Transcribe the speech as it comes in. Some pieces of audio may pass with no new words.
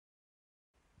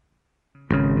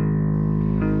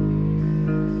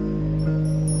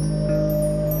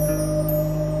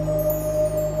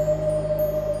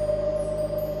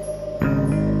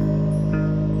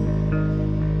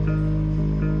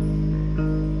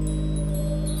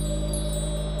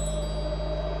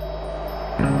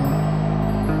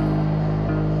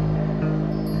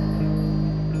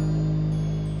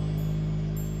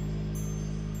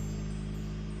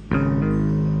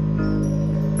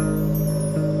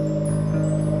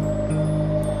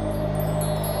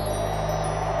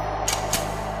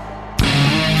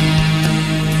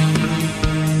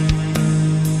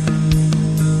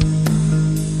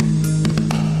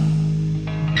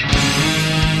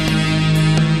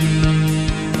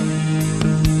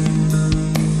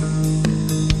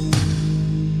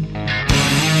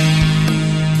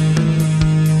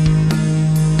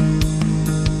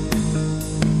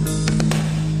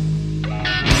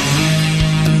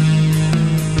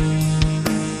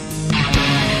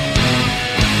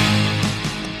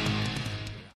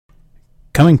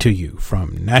Coming to you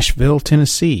from Nashville,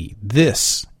 Tennessee,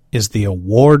 this is the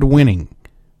award-winning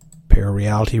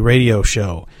Parareality Radio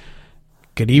Show.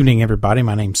 Good evening, everybody.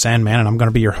 My name's Sandman, and I'm going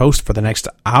to be your host for the next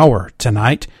hour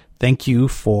tonight. Thank you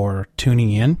for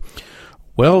tuning in.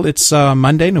 Well, it's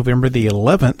Monday, November the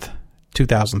 11th,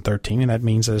 2013, and that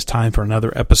means that it's time for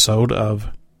another episode of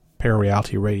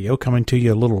Parareality Radio, coming to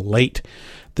you a little late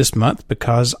this month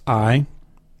because I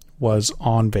was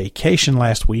on vacation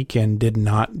last week and did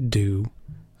not do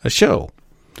a show.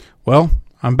 Well,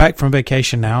 I'm back from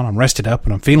vacation now, and I'm rested up,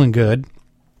 and I'm feeling good.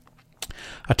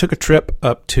 I took a trip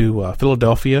up to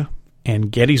Philadelphia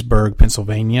and Gettysburg,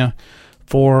 Pennsylvania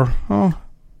for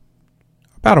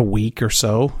about a week or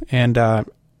so, and had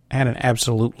an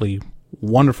absolutely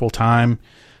wonderful time.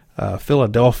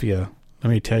 Philadelphia, let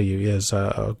me tell you, is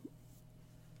a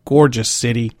gorgeous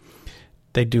city.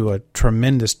 They do a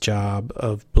tremendous job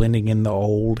of blending in the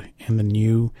old and the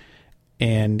new,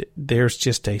 and there's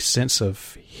just a sense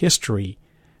of history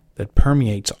that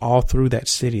permeates all through that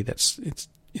city.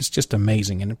 It's just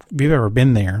amazing. And if you've ever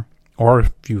been there, or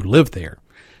if you live there,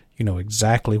 you know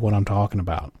exactly what I'm talking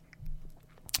about.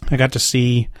 I got to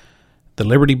see the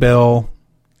Liberty Bell,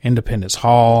 Independence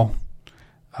Hall,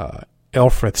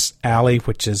 Elfreth's Alley,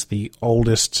 which is the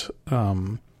oldest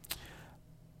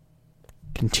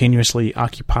continuously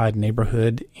occupied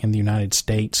neighborhood in the United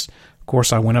States. Of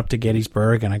course, I went up to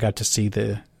Gettysburg, and I got to see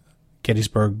the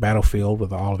Gettysburg battlefield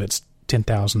with all of its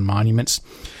 10,000 monuments.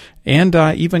 And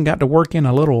I even got to work in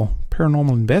a little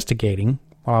paranormal investigating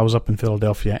while I was up in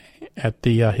Philadelphia at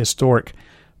the historic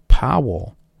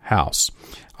Powell House.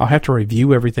 I'll have to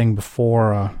review everything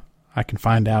before I can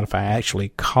find out if I actually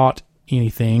caught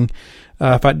anything.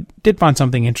 If I did find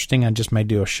something interesting, I just may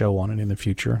do a show on it in the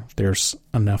future. If there's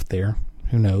enough there.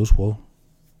 Who knows? We'll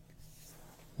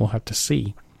have to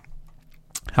see.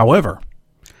 However,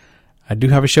 I do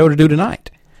have a show to do tonight.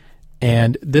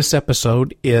 And this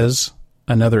episode is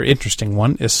another interesting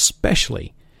one,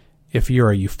 especially if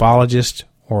you're a ufologist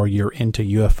or you're into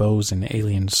UFOs and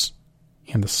aliens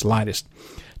in the slightest.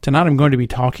 Tonight I'm going to be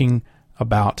talking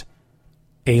about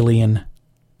alien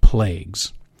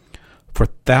plagues. For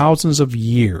thousands of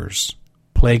years,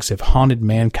 plagues have haunted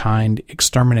mankind,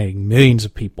 exterminating millions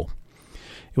of people.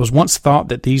 It was once thought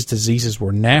that these diseases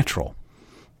were natural,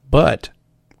 but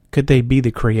could they be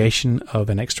the creation of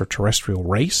an extraterrestrial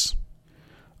race?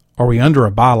 Are we under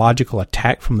a biological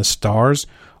attack from the stars,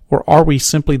 or are we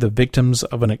simply the victims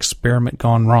of an experiment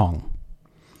gone wrong?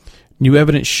 New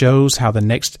evidence shows how the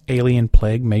next alien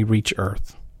plague may reach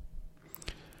Earth.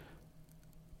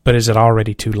 But is it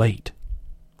already too late?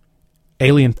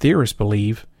 Alien theorists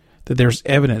believe that there's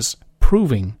evidence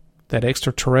proving that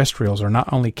extraterrestrials are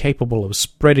not only capable of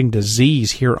spreading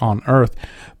disease here on Earth,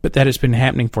 but that it's been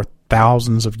happening for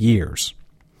thousands of years.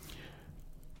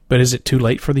 But is it too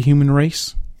late for the human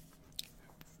race?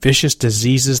 Vicious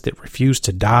diseases that refuse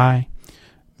to die,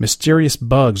 mysterious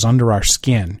bugs under our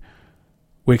skin.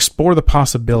 We explore the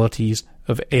possibilities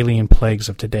of alien plagues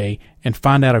of today and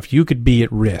find out if you could be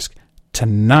at risk.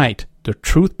 Tonight, the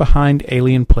truth behind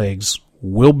alien plagues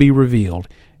will be revealed,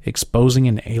 exposing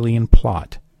an alien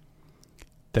plot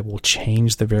that will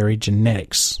change the very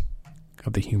genetics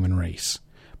of the human race.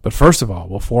 But first of all,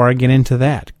 before I get into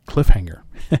that, cliffhanger,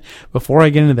 before I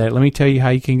get into that, let me tell you how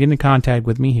you can get in contact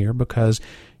with me here, because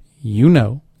you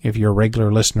know, if you're a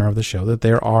regular listener of the show, that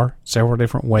there are several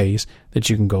different ways that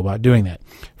you can go about doing that.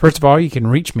 First of all, you can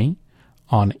reach me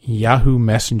on Yahoo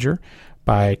Messenger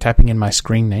by typing in my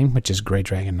screen name, which is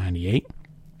GrayDragon98.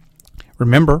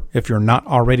 Remember, if you're not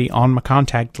already on my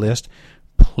contact list,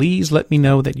 please let me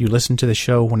know that you listen to the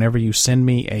show whenever you send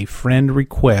me a friend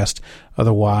request.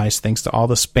 Otherwise, thanks to all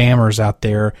the spammers out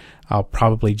there, I'll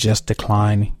probably just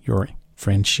decline your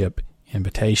friendship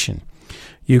invitation.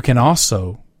 You can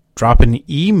also drop an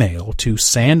email to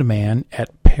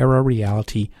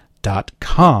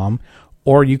sandman@parareality.com,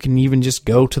 or you can even just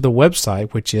go to the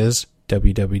website, which is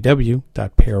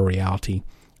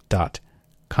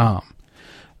www.parareality.com.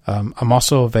 I'm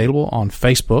also available on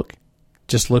Facebook.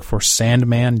 Just look for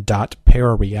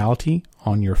sandman.parareality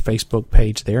on your Facebook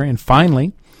page there. And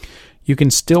finally, you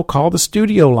can still call the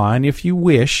studio line if you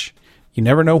wish. You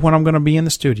never know when I'm going to be in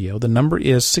the studio. The number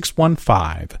is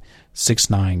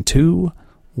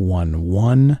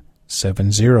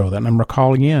 615-692-1170. That number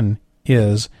call again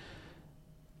is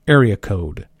area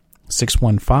code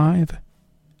 615,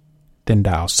 then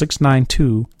dial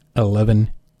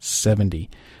 692-1170.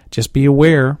 Just be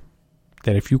aware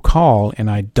that if you call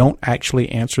and I don't actually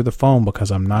answer the phone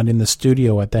because I'm not in the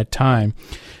studio at that time,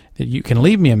 that you can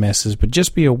leave me a message, but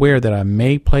just be aware that I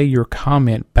may play your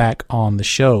comment back on the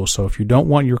show. So if you don't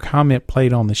want your comment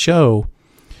played on the show,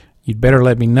 you'd better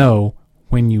let me know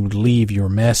when you leave your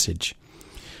message.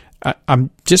 I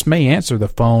just may answer the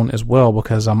phone as well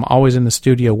because I'm always in the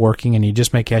studio working, and you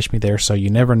just may catch me there, so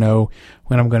you never know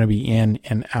when I'm going to be in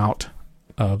and out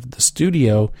of the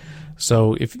studio.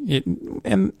 So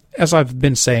and as I've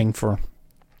been saying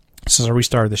since I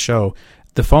restarted the show,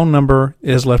 the phone number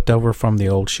is left over from the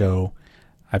old show.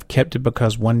 I've kept it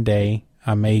because one day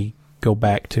I may go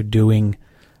back to doing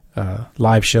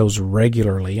live shows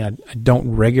regularly. I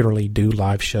don't regularly do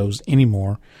live shows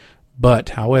anymore, but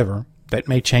however, that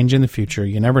may change in the future.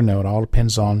 You never know. It all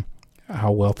depends on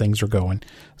how well things are going.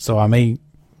 So I may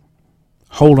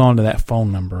hold on to that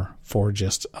phone number for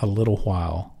just a little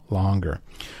while longer.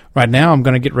 Right now, I'm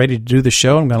going to get ready to do the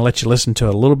show. I'm going to let you listen to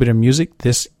a little bit of music.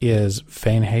 This is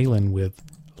Van Halen with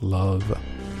Love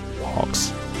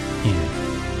Walks In.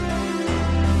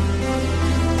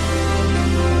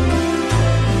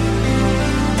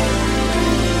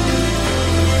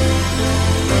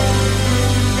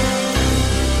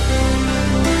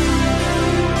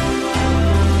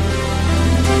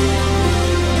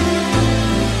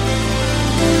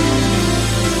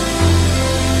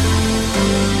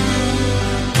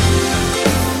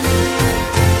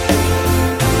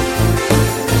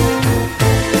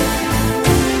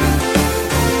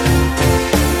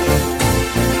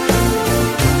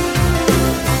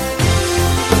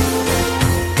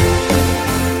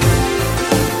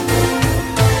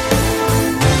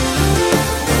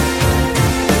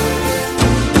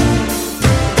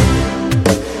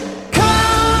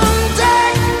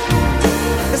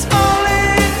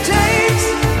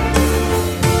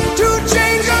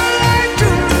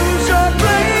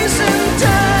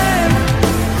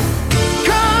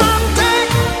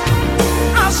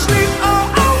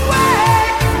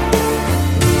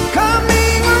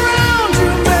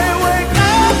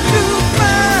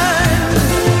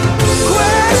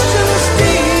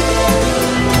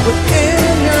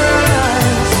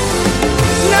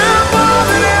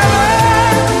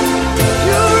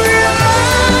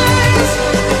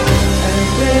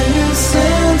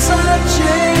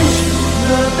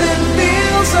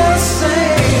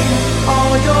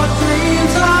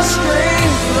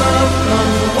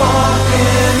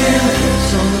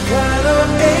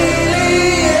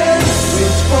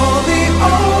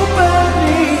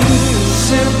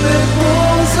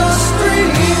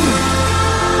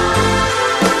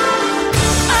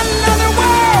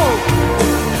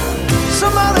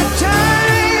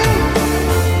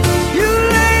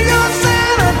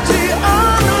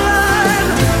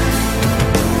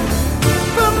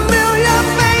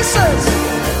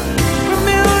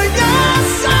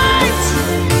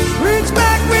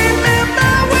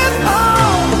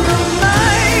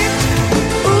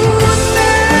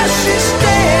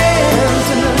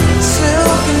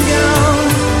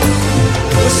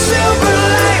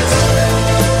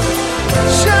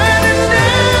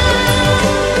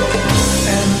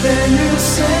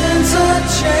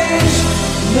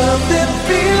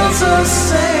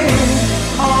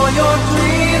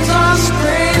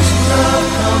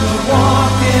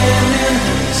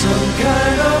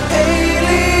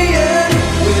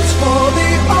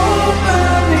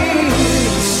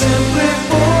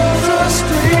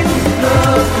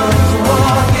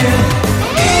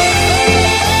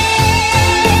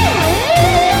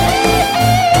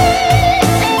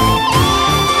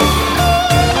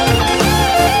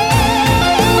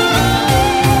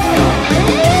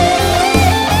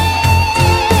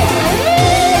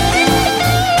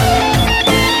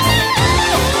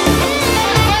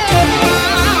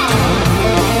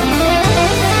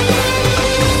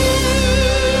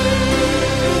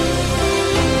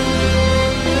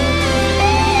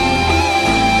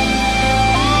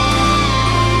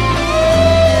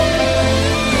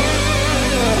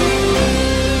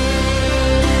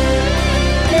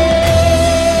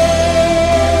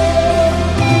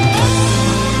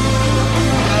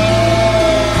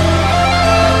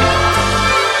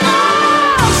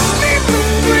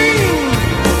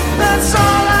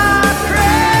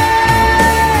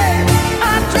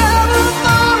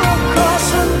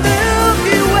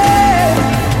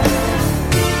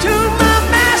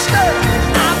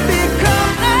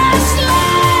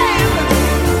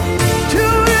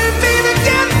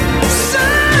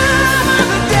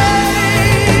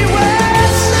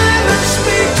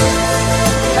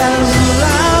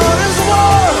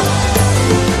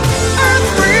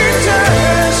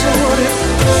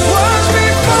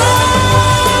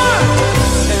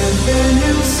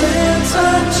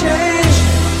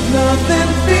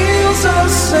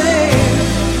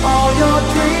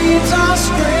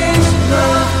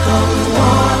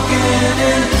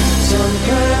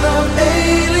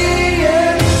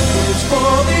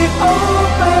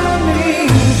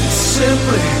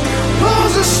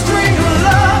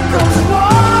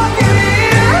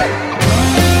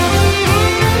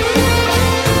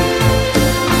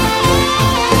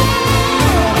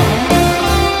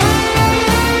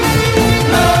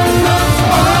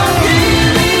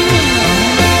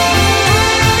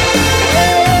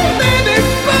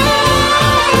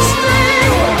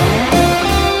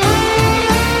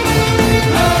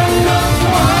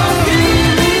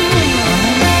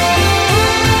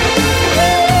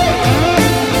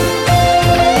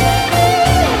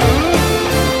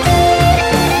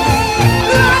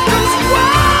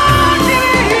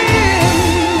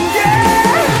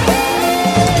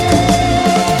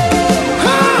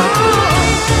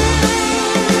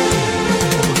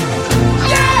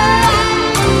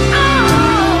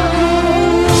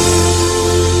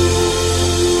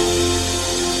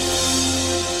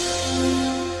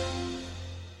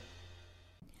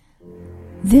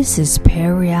 This is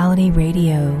Parareality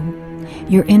Radio,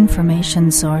 your information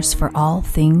source for all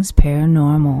things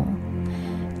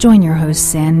paranormal. Join your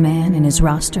host Sandman and his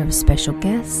roster of special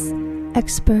guests,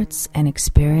 experts, and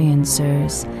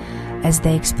experiencers as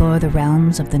they explore the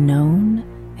realms of the known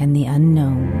and the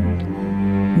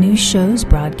unknown. New shows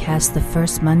broadcast the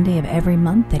first Monday of every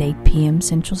month at 8 p.m.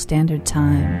 Central Standard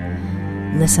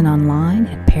Time. Listen online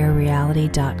at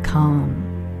parareality.com.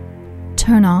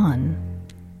 Turn on,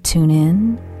 tune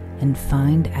in, and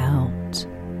find out.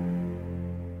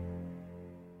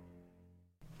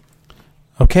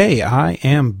 Okay, I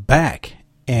am back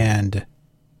and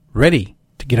ready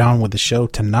to get on with the show.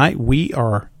 Tonight we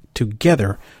are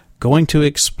together going to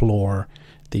explore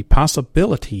the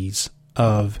possibilities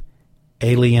of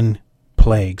alien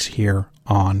plagues here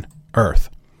on Earth.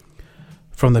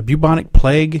 From the bubonic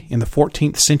plague in the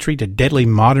 14th century to deadly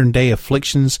modern-day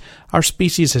afflictions, our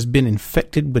species has been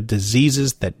infected with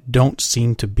diseases that don't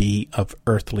seem to be of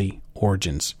earthly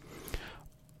origins.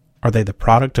 Are they the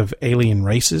product of alien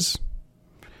races?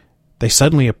 They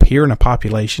suddenly appear in a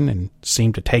population and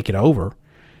seem to take it over.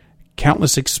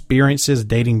 Countless experiences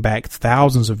dating back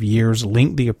thousands of years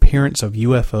link the appearance of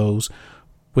UFOs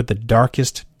with the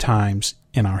darkest times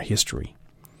in our history.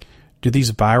 Do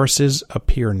these viruses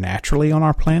appear naturally on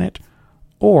our planet,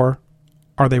 or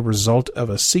are they a result of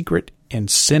a secret and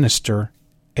sinister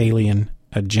alien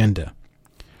agenda?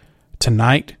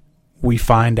 Tonight, we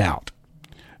find out.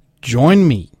 Join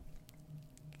me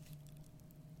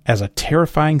as a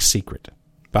terrifying secret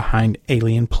behind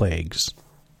alien plagues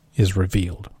is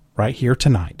revealed right here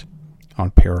tonight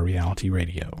on Parareality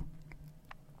Radio.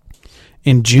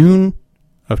 In June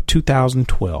of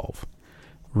 2012,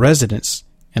 residents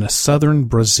in southern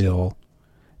Brazil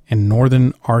and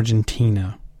northern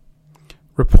Argentina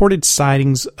reported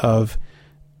sightings of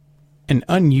an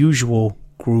unusual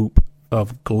group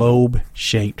of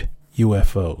globe-shaped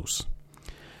UFOs.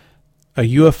 A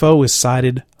UFO is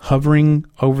sighted hovering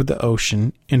over the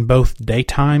ocean in both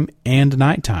daytime and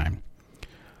nighttime.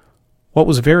 What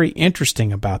was very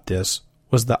interesting about this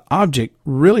was the object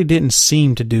really didn't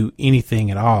seem to do anything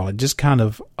at all. It just kind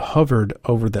of hovered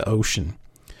over the ocean.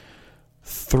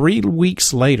 3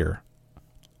 weeks later,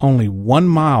 only 1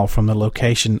 mile from the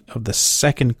location of the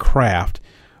second craft,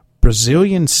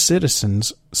 Brazilian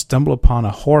citizens stumble upon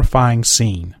a horrifying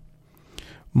scene.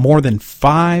 More than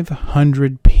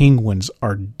 500 penguins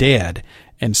are dead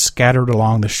and scattered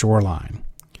along the shoreline.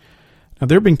 Now,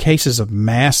 there have been cases of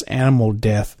mass animal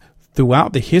death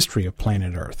throughout the history of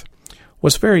planet Earth.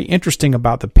 What's very interesting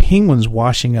about the penguins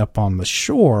washing up on the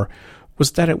shore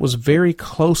was that it was very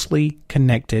closely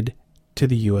connected to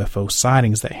the UFO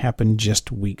sightings that happened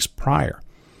just weeks prior.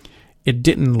 It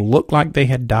didn't look like they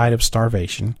had died of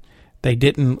starvation. They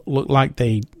didn't look like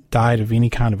they died of any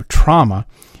kind of trauma.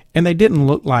 And they didn't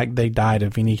look like they died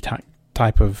of any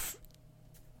type of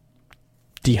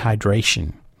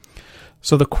dehydration.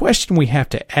 So the question we have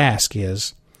to ask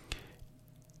is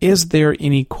there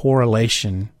any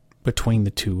correlation between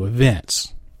the two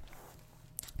events?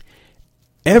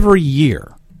 Every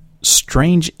year,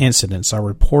 strange incidents are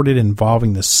reported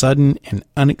involving the sudden and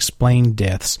unexplained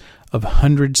deaths of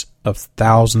hundreds of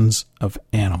thousands of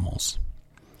animals.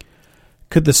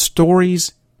 Could the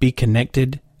stories be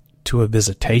connected to a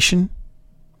visitation?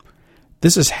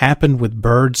 This has happened with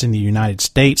birds in the United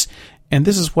States, and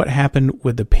this is what happened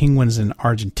with the penguins in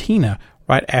Argentina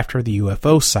right after the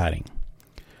UFO sighting.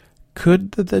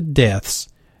 Could the deaths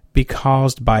be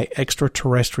caused by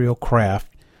extraterrestrial craft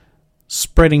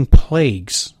spreading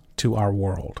plagues to our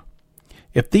world?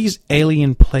 If these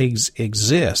alien plagues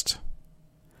exist,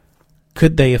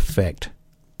 could they affect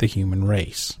the human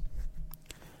race?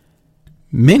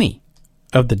 Many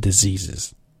of the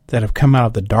diseases that have come out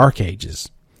of the Dark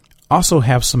Ages also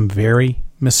have some very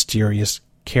mysterious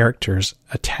characters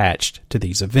attached to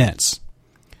these events.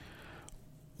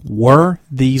 Were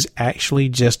these actually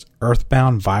just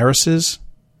earthbound viruses,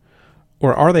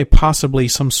 or are they possibly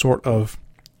some sort of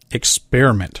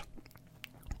experiment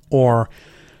or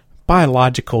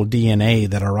biological DNA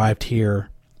that arrived here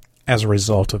as a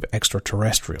result of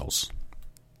extraterrestrials?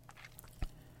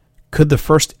 Could the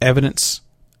first evidence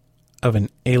of an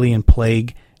alien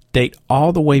plague date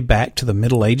all the way back to the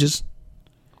Middle Ages?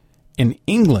 In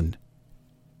England,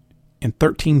 in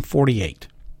 1348,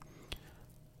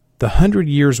 the 100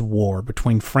 Years' War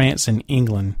between France and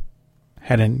England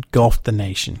had engulfed the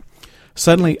nation.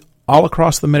 Suddenly, all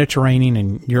across the Mediterranean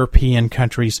and European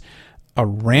countries, a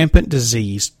rampant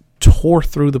disease tore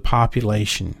through the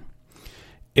population.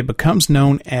 It becomes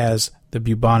known as the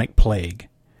bubonic plague.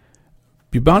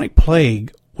 Bubonic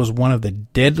plague was one of the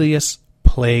deadliest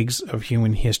plagues of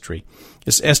human history.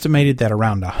 It's estimated that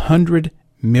around 100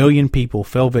 million people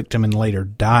fell victim and later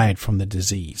died from the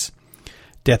disease.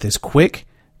 Death is quick,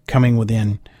 coming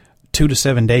within 2 to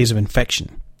 7 days of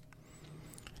infection.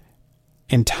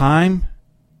 In time,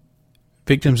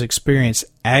 victims experience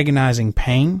agonizing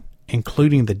pain,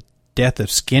 including the death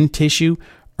of skin tissue,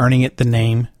 earning it the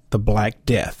name the Black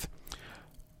Death.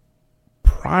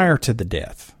 Prior to the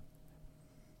death,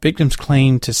 victims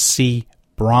claim to see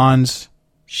bronze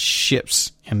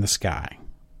ships in the sky.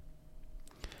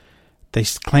 They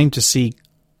claim to see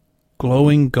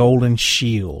glowing golden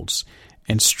shields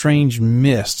and strange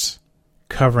mists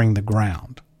covering the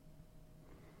ground.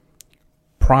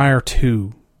 Prior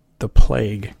to the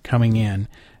plague coming in,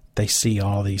 they see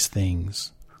all these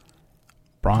things.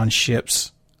 Bronze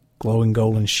ships, glowing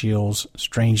golden shields,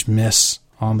 strange mists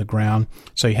on the ground.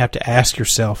 So you have to ask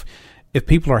yourself, if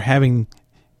people are having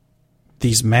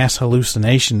these mass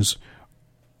hallucinations,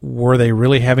 were they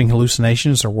really having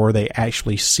hallucinations, or were they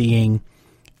actually seeing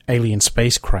alien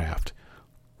spacecraft?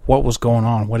 What was going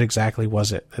on? What exactly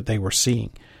was it that they were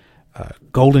seeing?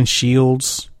 Golden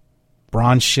shields,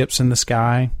 bronze ships in the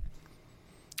sky.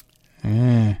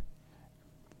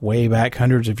 Way back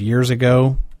hundreds of years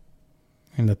ago,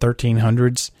 in the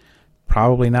 1300s,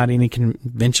 probably not any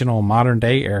conventional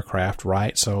modern-day aircraft,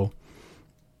 right? So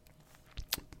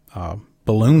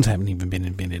balloons haven't even been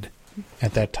invented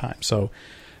at that time. So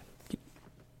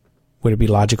would it be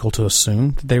logical to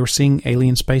assume that they were seeing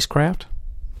alien spacecraft?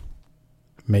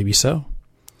 Maybe so.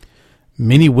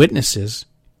 Many witnesses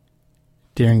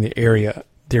during the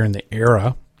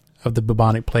era of the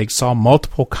bubonic plague saw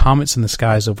multiple comets in the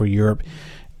skies over Europe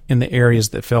in the areas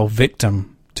that fell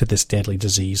victim to this deadly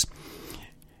disease.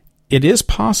 It is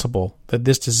possible that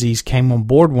this disease came on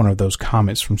board one of those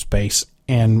comets from space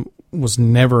and was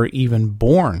never even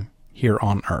born here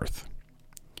on Earth.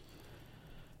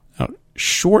 Now,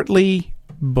 shortly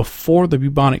before the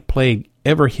bubonic plague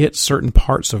ever hit certain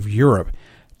parts of Europe,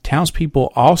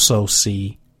 townspeople also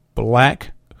see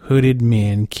black hooded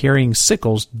men carrying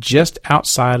sickles just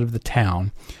outside of the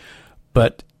town,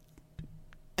 but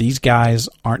these guys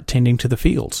aren't tending to the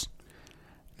fields.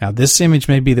 Now, this image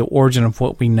may be the origin of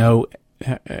what we know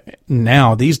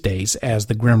now these days as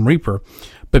the Grim Reaper,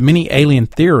 but many alien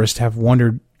theorists have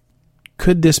wondered,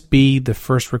 could this be the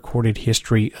first recorded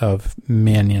history of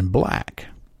men in black?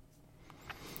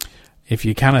 If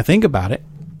you kind of think about it,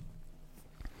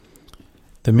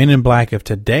 the men in black of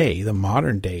today, the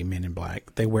modern day men in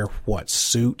black, they wear what?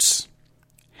 Suits,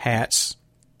 hats,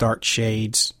 dark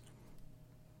shades,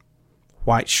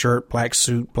 white shirt, black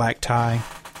suit, black tie.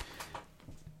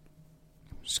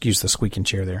 Excuse the squeaking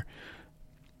chair there.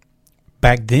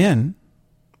 Back then,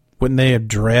 wouldn't they have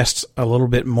dressed a little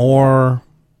bit more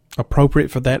appropriate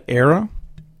for that era?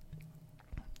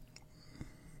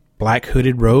 Black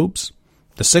hooded robes,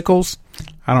 the sickles.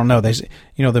 I don't know.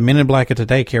 The men in black of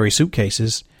today carry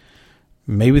suitcases.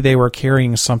 Maybe they were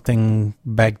carrying something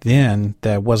back then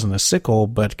that wasn't a sickle,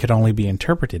 but could only be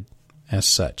interpreted as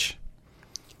such.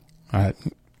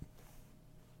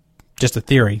 Just a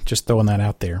theory, just throwing that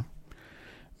out there.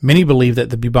 Many believe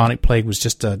that the bubonic plague was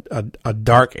just a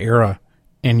dark era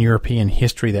in European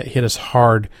history that hit us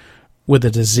hard with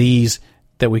a disease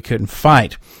that we couldn't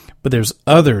fight. But there's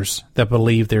others that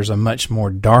believe there's a much more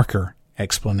darker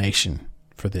explanation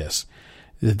for this.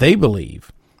 They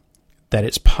believe that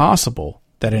it's possible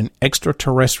that an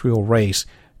extraterrestrial race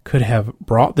could have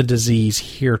brought the disease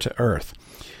here to Earth.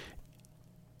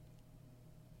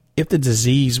 If the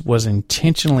disease was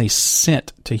intentionally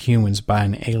sent to humans by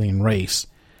an alien race,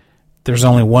 there's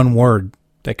only one word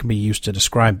that can be used to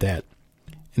describe that,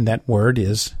 and that word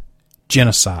is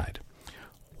genocide.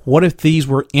 What if these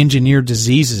were engineered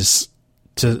diseases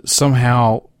to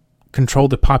somehow control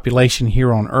the population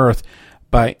here on Earth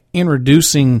by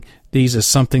introducing these as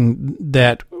something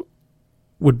that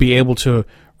would be able to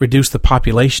reduce the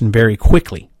population very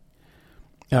quickly?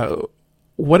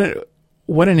 What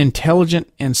an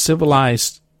intelligent and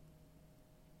civilized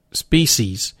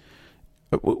species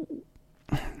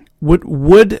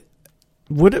would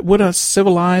a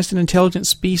civilized and intelligent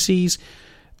species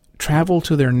travel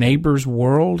to their neighbor's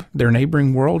world, their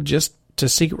neighboring world, just to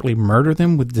secretly murder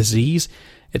them with disease?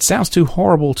 It sounds too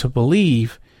horrible to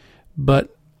believe,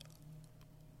 but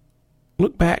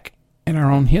look back in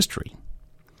our own history.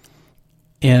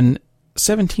 In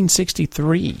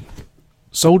 1763,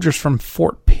 soldiers from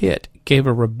Fort Pitt gave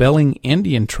a rebelling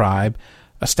Indian tribe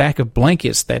a stack of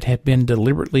blankets that had been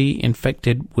deliberately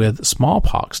infected with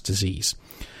smallpox disease.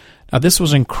 Now, this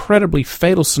was an incredibly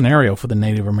fatal scenario for the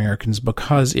Native Americans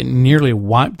because it nearly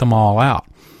wiped them all out.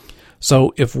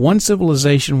 So if one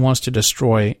civilization wants to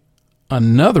destroy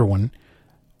another one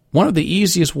of the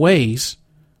easiest ways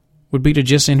would be to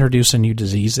just introduce a new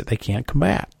disease that they can't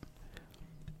combat.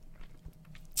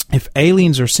 If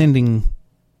aliens are sending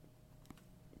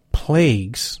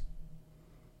plagues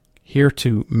here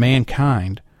to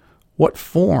mankind, what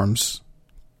forms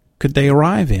could they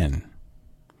arrive in?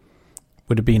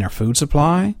 Would it be in our food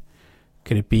supply?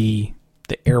 Could it be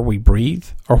the air we breathe?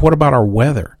 Or what about our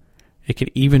weather? It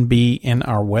could even be in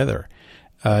our weather.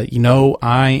 I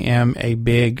am a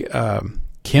big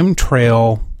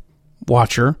chemtrail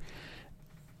watcher,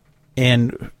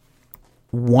 and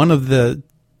one of the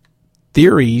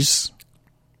theories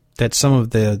that some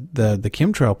of the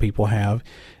chemtrail people have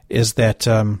is that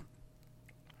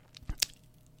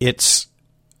it's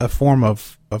a form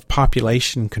of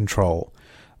population control.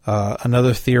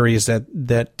 Another theory is that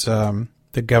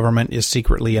the government is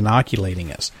secretly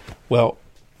inoculating us. Well,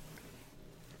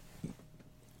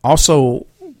 also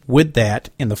with that,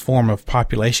 in the form of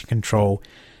population control,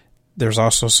 there's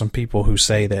also some people who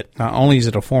say that not only is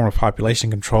it a form of population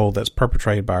control that's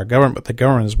perpetrated by our government, but the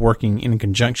government is working in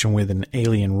conjunction with an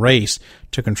alien race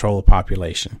to control the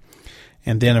population.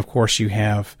 And then, of course, you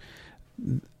have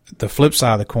the flip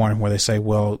side of the coin where they say,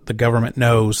 well, the government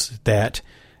knows that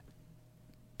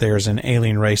there's an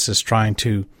alien race that's trying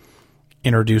to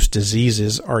introduce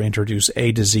diseases or introduce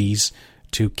a disease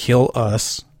to kill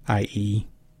us, i.e.,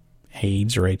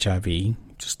 AIDS or HIV,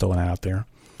 just throwing that out there.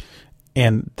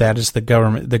 And that is the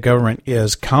government. The government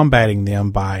is combating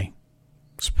them by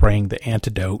spraying the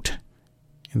antidote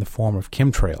in the form of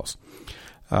chemtrails.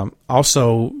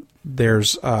 Also,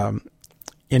 there's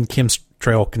in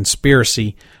chemtrail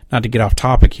conspiracy, not to get off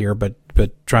topic here, but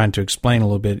trying to explain a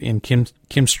little bit, in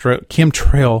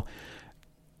chemtrail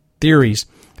theories,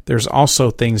 there's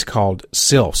also things called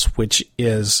sylphs, which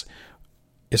is,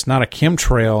 it's not a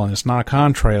chemtrail and it's not a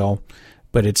contrail,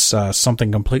 but it's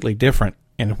something completely different.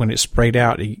 And when it's sprayed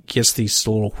out, it gets these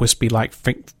little wispy-like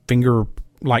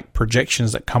finger-like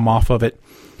projections that come off of it.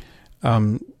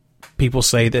 People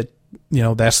say that,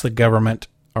 that's the government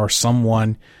or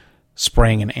someone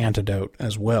spraying an antidote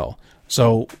as well.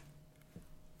 So,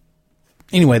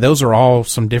 anyway, those are all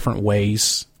some different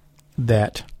ways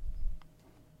that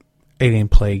alien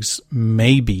plagues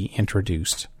may be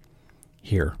introduced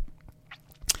here.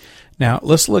 Now,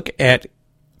 let's look at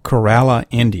Kerala,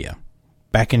 India,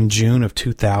 back in June of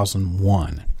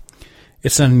 2001.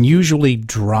 It's an unusually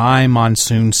dry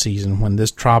monsoon season when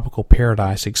this tropical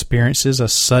paradise experiences a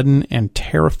sudden and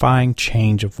terrifying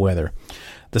change of weather.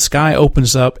 The sky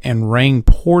opens up and rain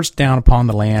pours down upon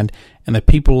the land and the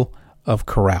people of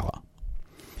Kerala.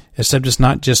 Except it's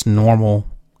not just normal,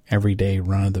 everyday,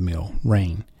 run-of-the-mill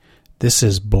rain. This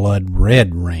is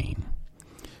blood-red rain.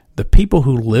 The people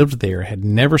who lived there had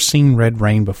never seen red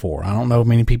rain before. I don't know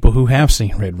many people who have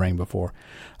seen red rain before.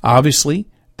 Obviously,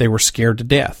 they were scared to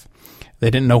death. They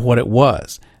didn't know what it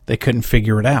was. They couldn't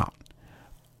figure it out.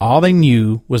 All they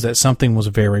knew was that something was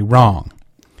very wrong.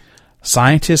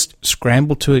 Scientists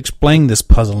scrambled to explain this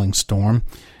puzzling storm.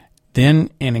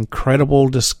 Then an incredible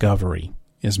discovery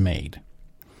is made.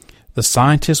 The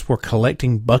scientists were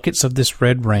collecting buckets of this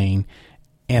red rain,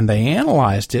 and they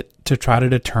analyzed it to try to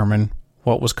determine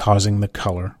what was causing the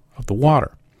color of the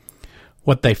water.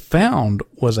 What they found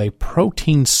was a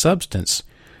protein substance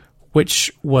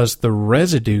which was the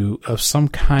residue of some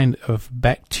kind of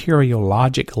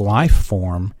bacteriologic life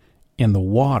form in the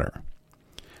water.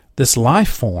 This life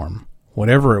form,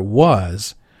 whatever it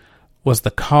was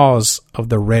the cause of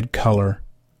the red color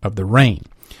of the rain.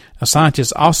 Now,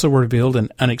 scientists also revealed an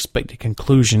unexpected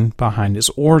conclusion behind its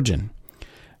origin.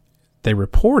 They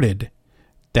reported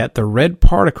that the red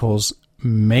particles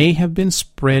may have been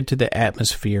spread to the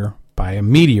atmosphere by a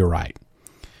meteorite.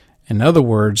 In other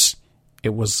words,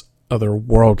 it was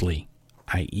otherworldly,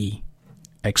 i.e.,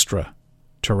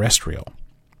 extraterrestrial.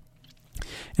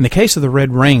 In the case of the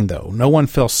red rain, though, no one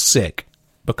fell sick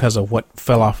because of what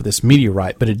fell off of this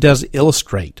meteorite, but it does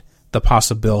illustrate the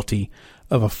possibility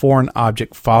of a foreign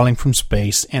object falling from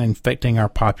space and infecting our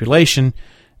population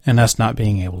and us not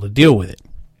being able to deal with it.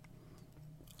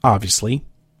 Obviously,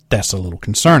 that's a little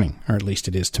concerning, or at least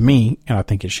it is to me, and I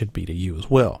think it should be to you as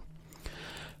well.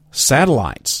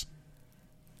 Satellites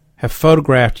have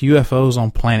photographed UFOs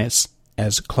on planets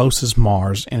as close as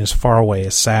Mars and as far away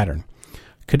as Saturn.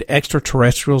 Could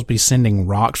extraterrestrials be sending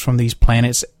rocks from these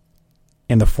planets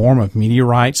in the form of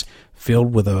meteorites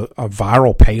filled with a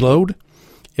viral payload?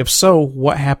 If so,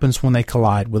 what happens when they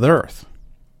collide with Earth?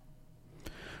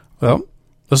 Well,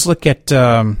 let's look at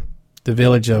the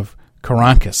village of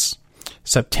Caracas.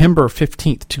 September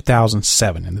 15th,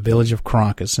 2007, in the village of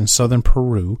Caracas in southern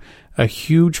Peru, a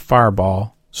huge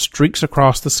fireball streaks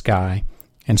across the sky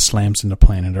and slams into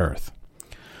planet Earth.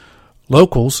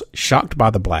 Locals, shocked by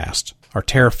the blast, are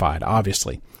terrified,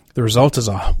 obviously. The result is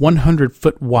a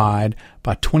 100-foot wide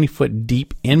by 20-foot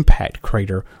deep impact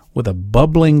crater with a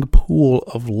bubbling pool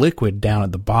of liquid down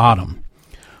at the bottom.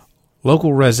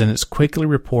 Local residents quickly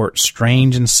report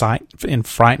strange and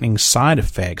frightening side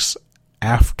effects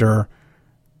after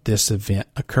this event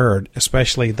occurred,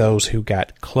 especially those who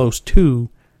got close to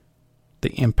the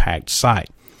impact site.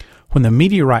 When the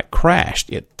meteorite crashed,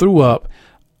 it threw up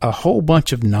a whole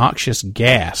bunch of noxious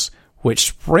gas, which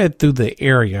spread through the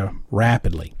area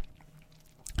rapidly.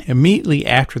 Immediately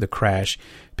after the crash,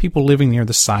 people living near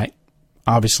the site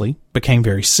obviously became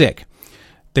very sick.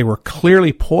 They were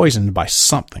clearly poisoned by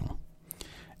something.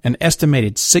 An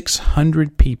estimated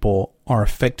 600 people are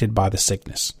affected by the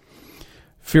sickness.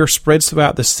 Fear spreads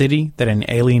throughout the city that an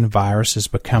alien virus is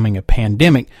becoming a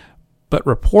pandemic, but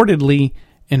reportedly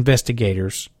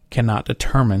investigators cannot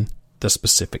determine the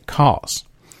specific cause.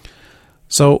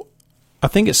 So I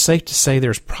think it's safe to say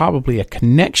there's probably a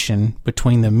connection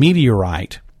between the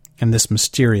meteorite and this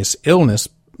mysterious illness,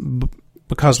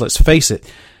 because let's face it,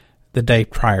 the day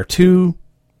prior to,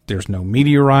 there's no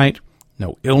meteorite,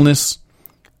 no illness.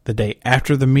 The day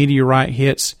after the meteorite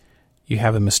hits, you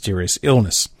have a mysterious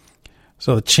illness.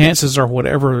 So the chances are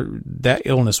whatever that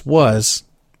illness was,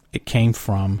 it came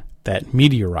from that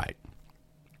meteorite.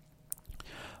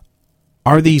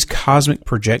 Are these cosmic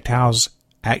projectiles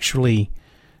actually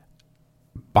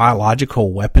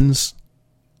biological weapons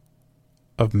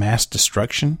of mass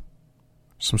destruction?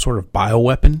 Some sort of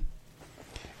bioweapon?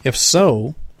 If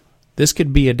so, this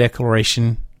could be a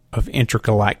declaration of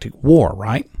intergalactic war,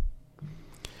 right?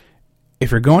 If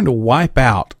you're going to wipe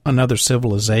out another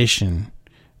civilization,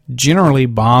 generally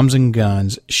bombs and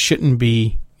guns shouldn't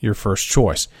be your first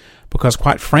choice, because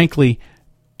quite frankly,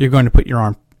 you're going to put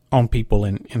your own people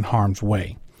in harm's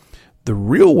way. The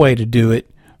real way to do it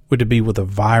would be with a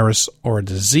virus or a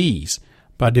disease.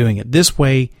 By doing it this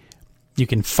way, you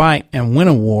can fight and win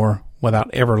a war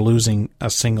without ever losing a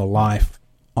single life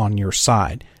on your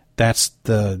side. That's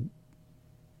the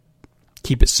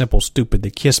keep it simple, stupid,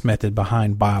 the KISS method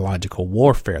behind biological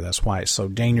warfare. That's why it's so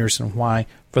dangerous and why,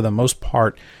 for the most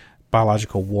part,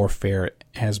 biological warfare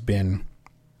has been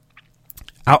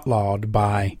outlawed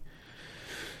by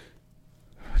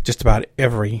just about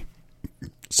every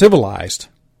civilized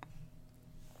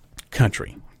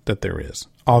country that there is,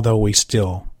 although we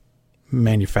still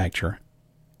manufacture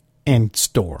and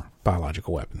store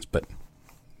biological weapons. But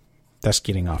that's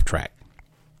getting off track.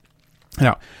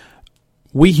 Now,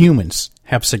 we humans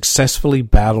have successfully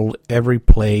battled every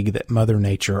plague that Mother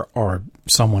Nature or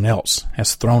someone else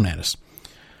has thrown at us.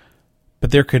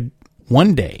 But there could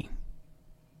one day,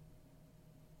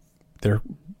 there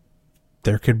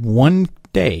could one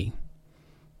day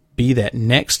be that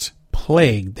next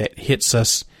plague that hits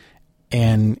us,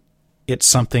 and it's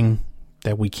something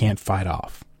that we can't fight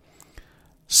off.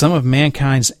 Some of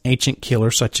mankind's ancient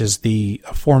killers, such as the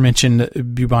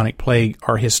aforementioned bubonic plague,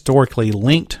 are historically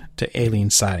linked to alien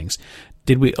sightings.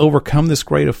 Did we overcome this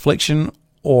great affliction,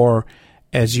 or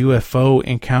as UFO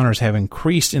encounters have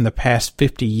increased in the past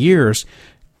 50 years,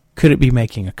 could it be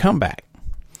making a comeback?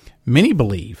 Many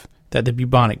believe that the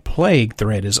bubonic plague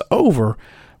threat is over,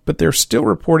 but there are still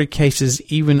reported cases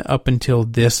even up until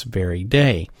this very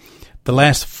day. The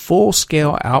last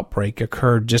full-scale outbreak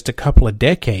occurred just a couple of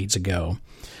decades ago.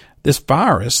 This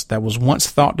virus that was once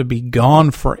thought to be gone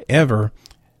forever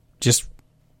just,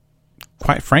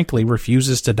 quite frankly,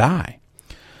 refuses to die.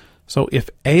 So if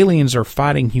aliens are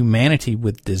fighting humanity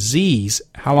with disease,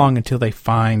 how long until they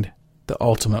find the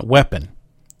ultimate weapon?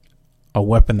 A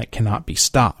weapon that cannot be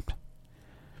stopped.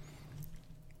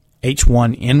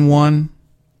 H1N1,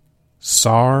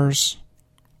 SARS,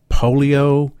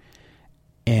 polio,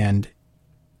 and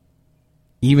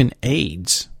even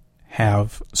AIDS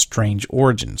have strange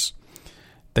origins.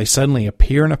 They suddenly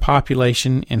appear in a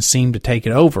population and seem to take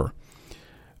it over.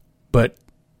 But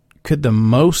could the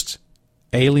most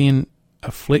alien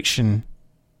affliction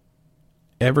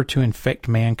ever to infect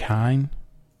mankind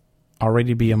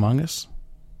already be among us?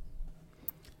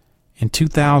 In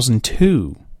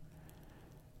 2002,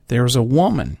 there was a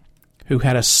woman who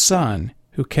had a son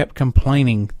who kept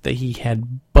complaining that he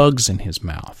had bugs in his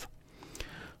mouth.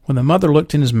 When the mother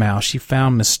looked in his mouth, she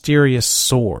found mysterious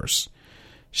sores.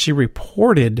 She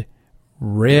reported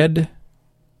red,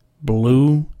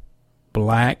 blue,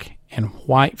 black, and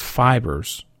white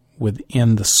fibers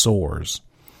within the sores.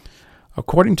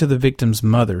 According to the victim's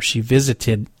mother, she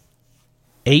visited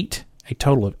a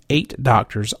total of 8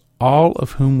 doctors, all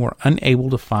of whom were unable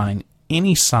to find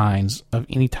any signs of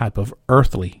any type of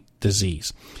earthly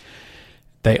disease.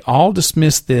 They all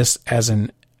dismiss this as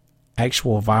an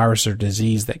actual virus or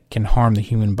disease that can harm the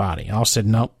human body. All said,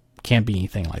 nope, can't be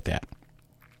anything like that.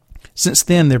 Since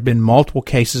then, there have been multiple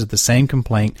cases of the same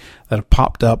complaint that have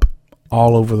popped up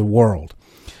all over the world.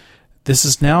 This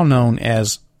is now known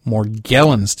as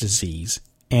Morgellons disease,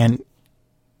 and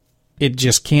it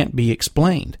just can't be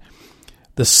explained.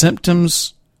 The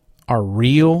symptoms are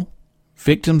real,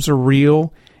 victims are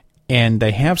real, and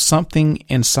they have something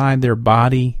inside their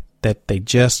body that they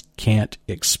just can't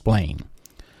explain.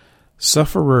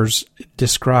 Sufferers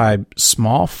describe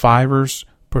small fibers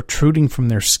protruding from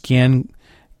their skin,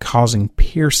 causing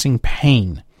piercing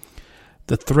pain.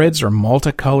 The threads are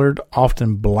multicolored,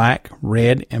 often black,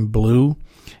 red, and blue,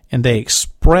 and they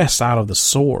express out of the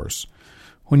sores.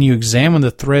 When you examine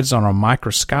the threads on a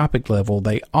microscopic level,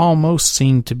 they almost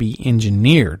seem to be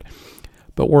engineered.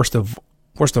 But worst of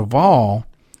all,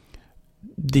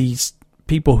 these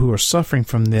people who are suffering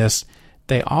from this,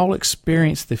 they all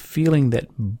experience the feeling that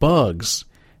bugs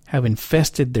have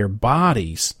infested their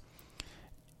bodies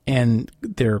and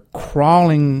they're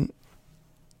crawling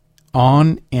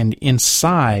on and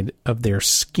inside of their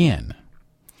skin.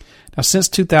 Now, since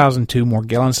 2002,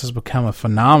 Morgellons has become a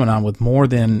phenomenon with more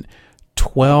than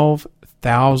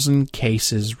 12,000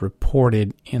 cases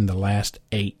reported in the last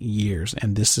 8 years,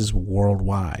 and this is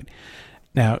worldwide.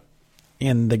 Now,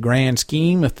 in the grand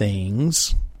scheme of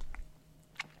things,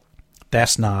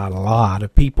 that's not a lot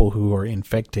of people who are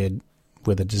infected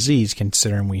with a disease,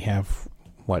 considering we have,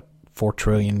 4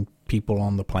 trillion people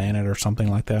on the planet or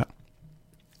something like that.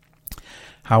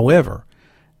 However,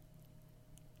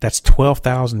 that's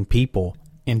 12,000 people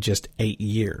in just 8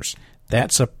 years.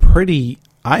 That's a pretty,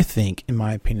 I think, in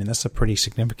my opinion, that's a pretty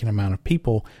significant amount of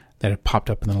people that have popped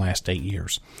up in the last 8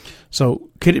 years. So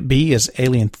could it be, as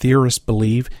alien theorists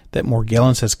believe, that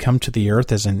Morgellons has come to the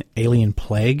Earth as an alien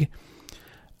plague?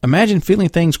 Imagine feeling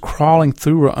things crawling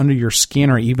through or under your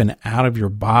skin or even out of your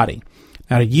body.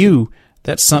 Now, to you,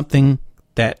 that's something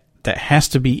that has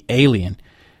to be alien.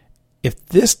 If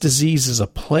this disease is a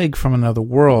plague from another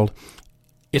world,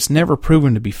 it's never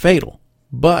proven to be fatal.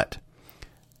 But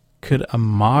could a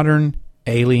modern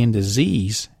alien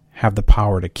disease have the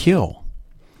power to kill?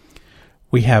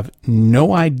 We have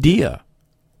no idea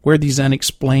where these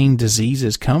unexplained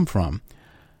diseases come from,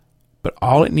 but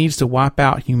all it needs to wipe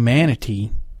out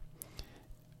humanity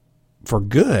for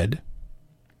good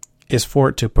is for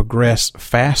it to progress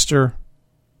faster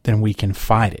than we can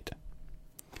fight it.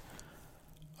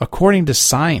 According to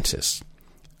scientists,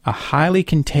 a highly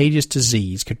contagious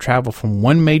disease could travel from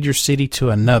one major city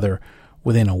to another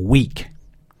within a week.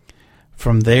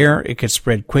 From there, it could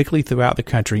spread quickly throughout the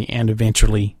country and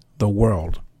eventually the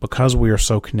world. Because we are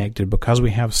so connected, because we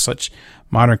have such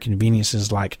modern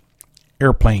conveniences like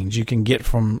airplanes, you can get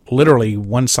from literally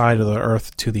one side of the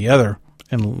earth to the other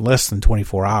in less than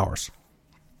 24 hours.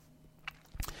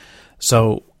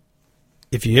 So,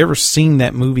 if you ever seen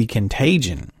that movie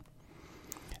Contagion,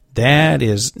 that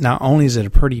is, not only is it a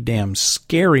pretty damn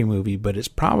scary movie, but it's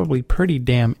probably pretty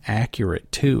damn accurate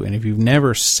too. And if you've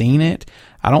never seen it,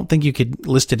 I don't think you could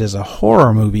list it as a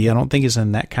horror movie. I don't think it's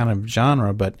in that kind of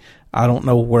genre, but I don't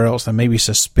know where else. Maybe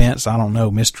suspense, I don't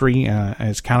know, mystery.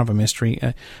 It's kind of a mystery.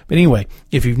 But anyway,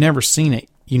 if you've never seen it,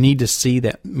 you need to see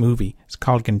that movie. It's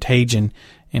called Contagion,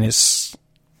 and it's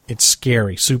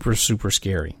scary, super, super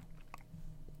scary.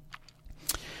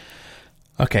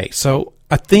 Okay, so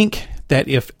I think that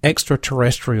if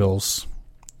extraterrestrials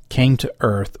came to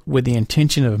Earth with the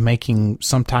intention of making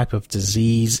some type of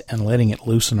disease and letting it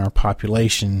loose in our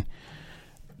population,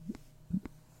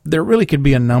 there really could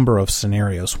be a number of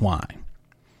scenarios why.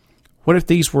 What if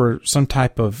these were some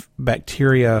type of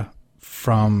bacteria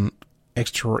from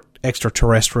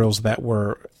extraterrestrials that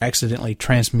were accidentally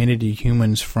transmitted to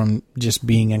humans from just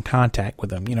being in contact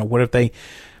with them? What if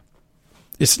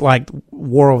it's like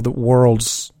War of the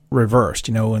Worlds reversed,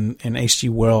 in H.G.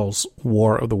 Wells'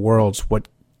 War of the Worlds. What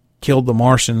killed the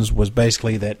Martians was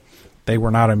basically that they were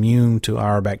not immune to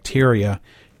our bacteria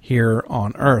here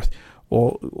on Earth.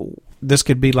 Well, this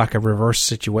could be like a reverse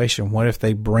situation. What if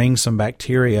they bring some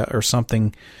bacteria or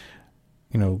something,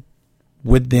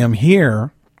 with them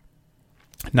here,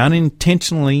 not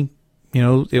intentionally,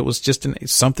 it was just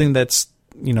something that's,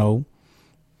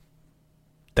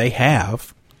 they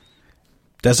have,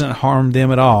 doesn't harm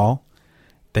them at all.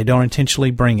 They don't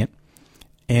intentionally bring it,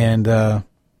 and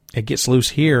it gets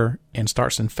loose here and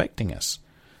starts infecting us.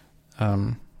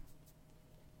 Now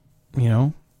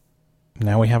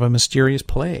we have a mysterious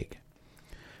plague.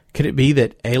 Could it be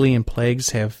that alien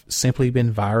plagues have simply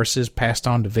been viruses passed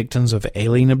on to victims of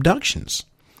alien abductions?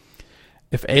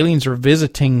 If aliens are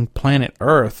visiting planet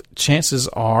Earth, chances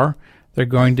are they're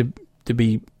going to to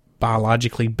be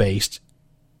biologically based,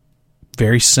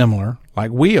 very similar,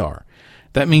 like we are.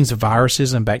 That means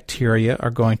viruses and bacteria are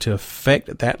going to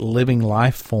affect that living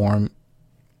life form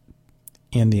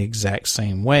in the exact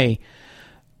same way.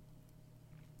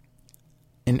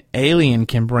 An alien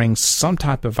can bring some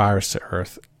type of virus to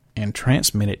Earth and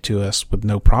transmit it to us with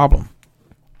no problem,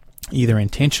 either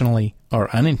intentionally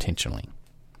or unintentionally.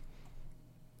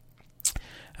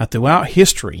 Now, throughout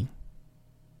history,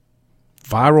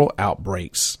 viral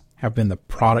outbreaks have been the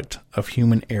product of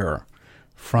human error,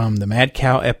 from the mad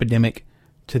cow epidemic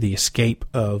to the escape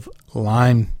of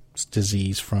Lyme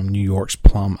disease from New York's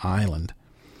Plum Island.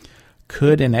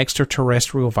 Could an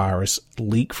extraterrestrial virus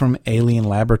leak from alien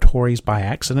laboratories by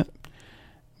accident?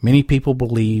 Many people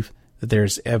believe that there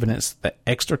is evidence that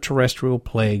extraterrestrial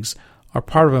plagues are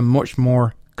part of a much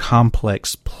more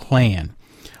complex plan,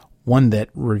 one that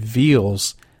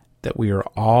reveals that we are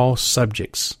all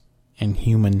subjects in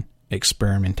human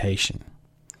experimentation.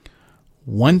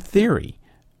 One theory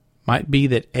might be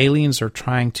that aliens are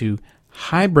trying to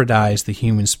hybridize the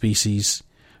human species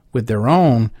with their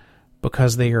own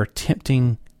because they are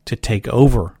attempting to take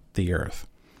over the Earth.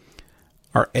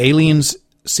 Are aliens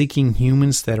seeking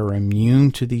humans that are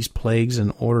immune to these plagues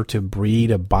in order to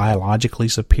breed a biologically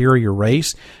superior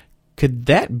race? Could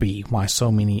that be why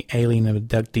so many alien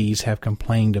abductees have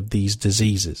complained of these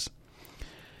diseases?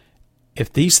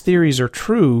 If these theories are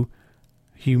true,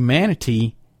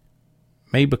 humanity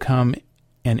may become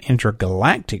an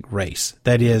intergalactic race.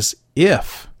 That is,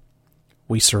 if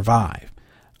we survive.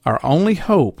 Our only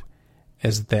hope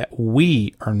is that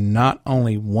we are not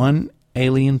only one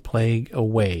alien plague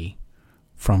away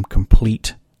from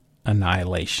complete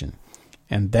annihilation.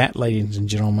 And that, ladies and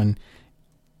gentlemen,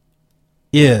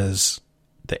 is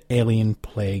the alien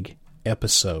plague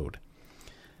episode.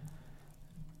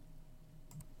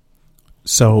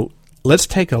 So let's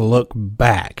take a look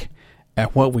back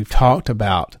at what we've talked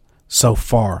about so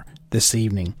far this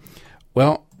evening.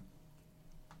 Well,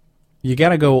 you got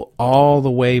to go all the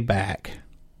way back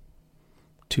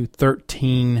to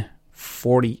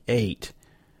 1348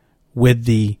 with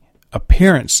the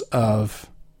appearance of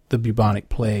the bubonic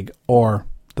plague, or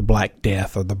the Black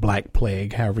Death, or the Black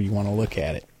Plague, however you want to look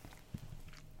at it.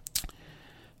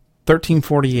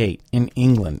 1348 in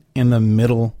England, in the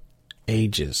Middle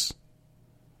Ages.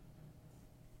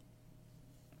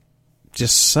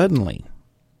 Just suddenly,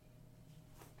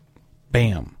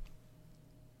 bam,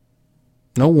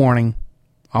 no warning,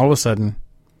 all of a sudden,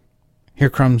 here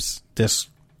comes this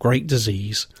great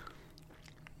disease,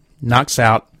 knocks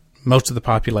out most of the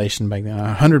population back then,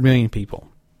 100 million people.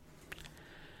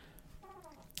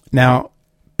 Now,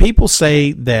 people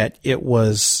say that it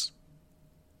was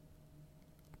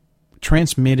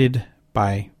transmitted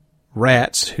by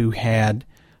rats who had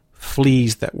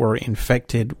fleas that were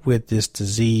infected with this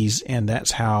disease, and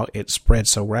that's how it spread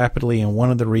so rapidly. And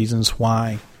one of the reasons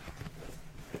why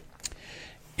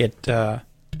it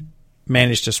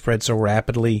managed to spread so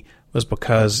rapidly was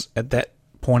because at that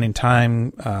point in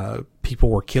time, people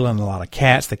were killing a lot of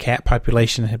cats. The cat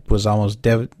population was almost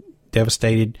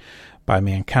devastated by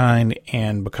mankind,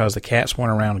 and because the cats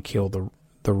went around and killed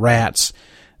the rats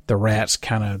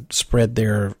kind of spread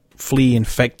their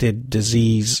flea-infected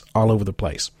disease all over the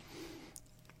place.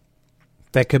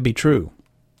 That could be true.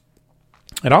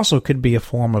 It also could be a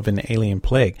form of an alien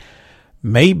plague.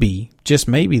 Maybe, just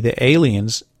maybe, the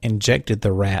aliens injected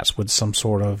the rats with some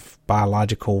sort of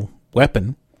biological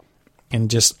weapon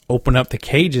and just open up the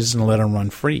cages and let them run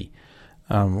free.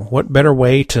 What better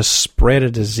way to spread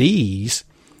a disease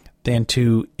than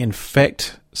to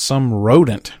infect some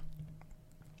rodent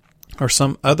or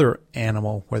some other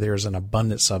animal where there's an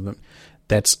abundance of them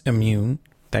that's immune,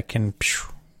 that can,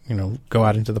 go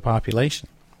out into the population.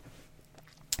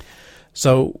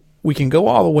 So we can go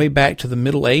all the way back to the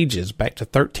Middle Ages, back to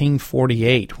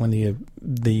 1348, when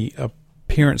the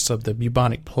appearance of the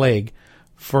bubonic plague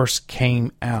first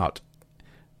came out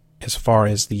as far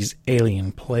as these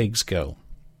alien plagues go.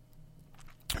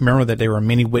 Remember that there were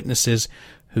many witnesses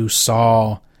who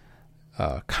saw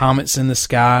comets in the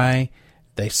sky.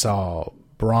 They saw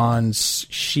bronze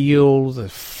shields, a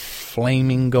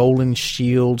flaming golden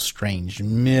shield, strange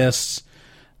mists,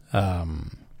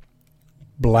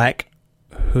 black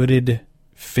hooded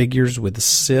figures with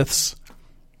Siths,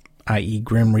 i.e.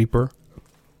 Grim Reaper.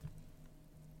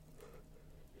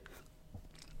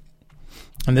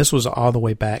 And this was all the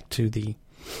way back to the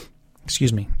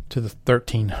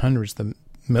 1300s, the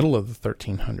middle of the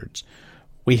 1300s.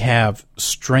 We have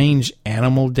strange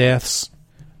animal deaths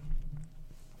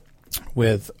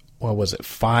with,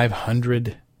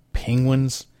 500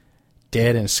 penguins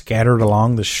dead and scattered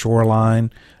along the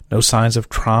shoreline No signs of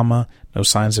trauma, no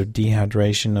signs of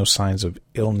dehydration, no signs of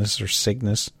illness or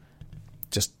sickness.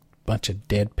 Just a bunch of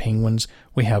dead penguins.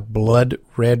 We have blood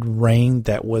red rain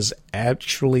that was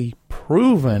actually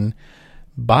proven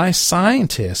by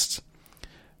scientists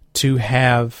to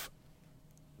have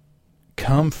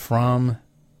come from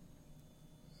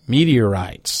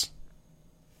meteorites.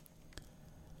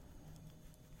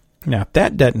 Now, if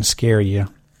that doesn't scare you,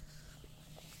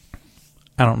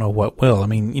 I don't know what will. I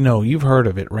mean, you've heard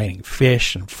of it raining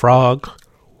fish and frogs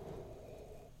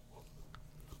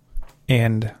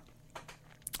and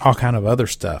all kind of other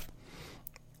stuff.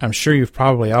 I'm sure you've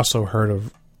probably also heard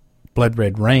of blood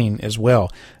red rain as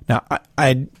well. Now,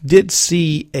 I did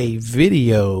see a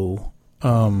video,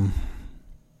 I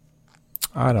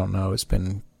don't know, it's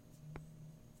been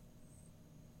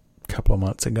a couple of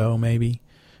months ago, maybe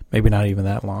not even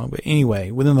that long. But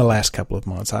anyway, within the last couple of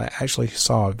months, I actually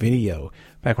saw a video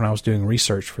back when I was doing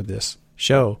research for this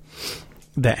show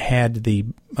that had the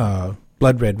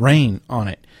blood red rain on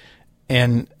it.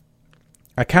 And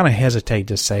I kind of hesitate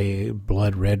to say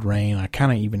blood red rain. I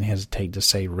kind of even hesitate to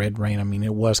say red rain. I mean,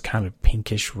 it was kind of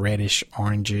pinkish, reddish,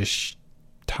 orangish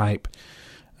type.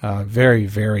 Very,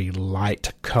 very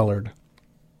light colored.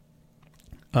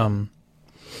 But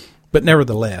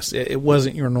nevertheless, it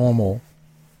wasn't your normal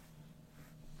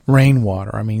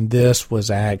rainwater. I mean, this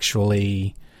was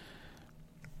actually,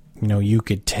 you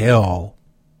could tell,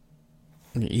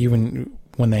 even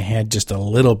when they had just a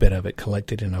little bit of it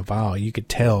collected in a vial, you could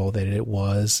tell that it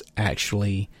was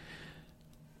actually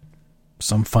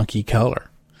some funky color.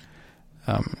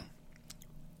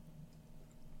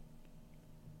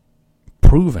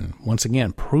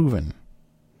 Proven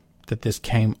that this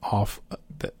came off,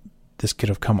 that this could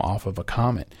have come off of a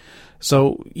comet.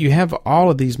 So you have all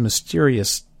of these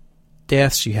mysterious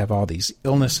deaths, you have all these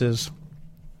illnesses,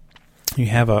 you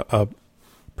have a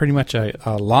pretty much a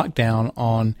lockdown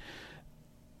on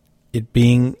it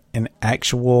being an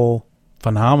actual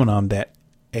phenomenon that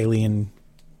alien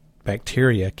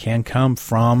bacteria can come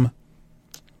from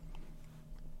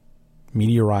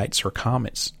meteorites or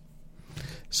comets.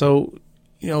 So,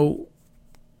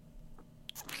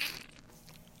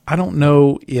 I don't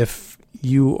know if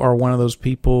you are one of those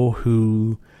people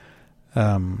who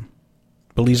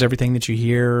believes everything that you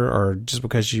hear, or just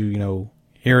because you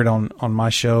hear it on my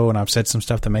show and I've said some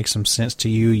stuff that makes some sense to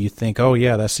you, you think, oh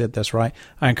yeah, that's it, that's right.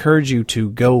 I encourage you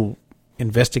to go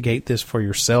investigate this for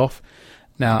yourself.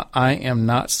 Now, I am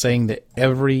not saying that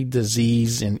every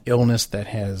disease and illness that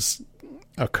has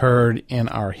occurred in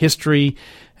our history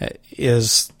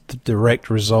is the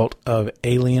direct result of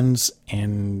aliens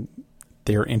and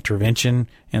their intervention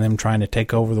and them trying to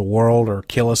take over the world or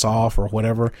kill us off or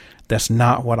whatever. That's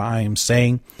not what I am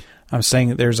saying. I'm saying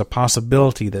that there's a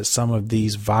possibility that some of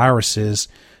these viruses,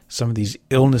 some of these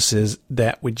illnesses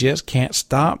that we just can't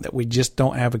stop, that we just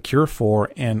don't have a cure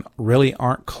for and really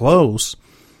aren't close,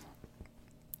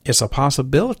 it's a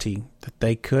possibility that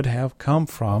they could have come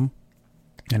from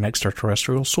an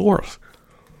extraterrestrial source.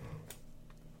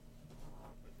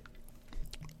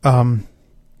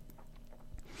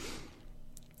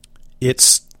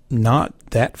 It's not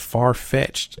that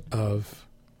far-fetched of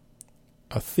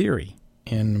a theory,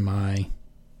 in my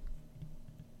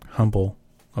humble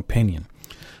opinion.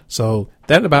 So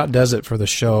that about does it for the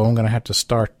show. I'm going to have to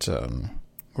start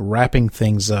wrapping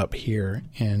things up here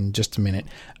in just a minute.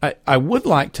 I would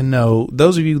like to know,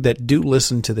 those of you that do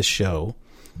listen to the show,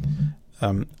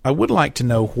 I would like to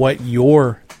know what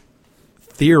your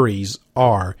theories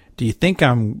are. Do you think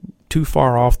I'm too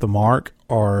far off the mark,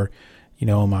 or in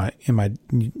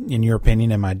your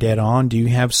opinion, am I dead on? Do you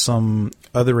have some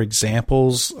other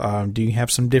examples? Do you have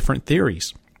some different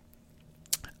theories?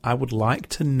 I would like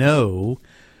to know.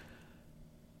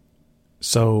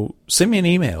 So send me an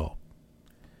email.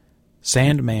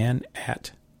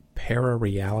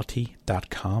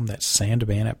 Sandman@parareality.com. That's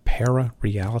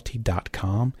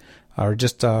Sandman@parareality.com. Or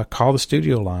just call the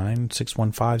studio line,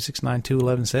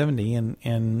 615-692-1170,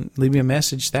 and leave me a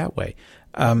message that way.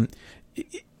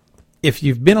 If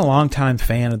you've been a long-time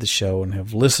fan of the show and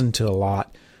have listened to a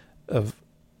lot of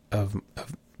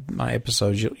my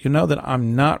episodes, you know that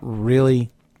I'm not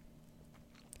really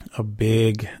a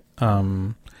big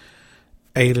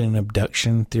alien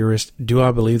abduction theorist. Do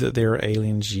I believe that there are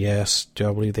aliens? Yes. Do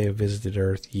I believe they have visited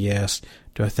Earth? Yes.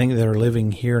 Do I think they're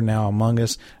living here now among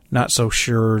us? Not so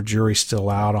sure. Jury's still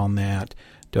out on that.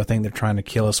 Do I think they're trying to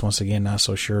kill us once again? Not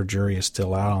so sure. Jury is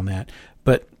still out on that.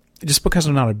 But just because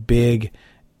I'm not a big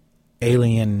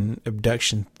alien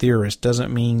abduction theorist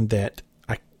doesn't mean that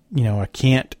I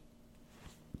can't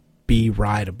be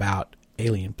right about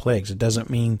alien plagues. It doesn't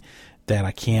mean that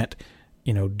I can't,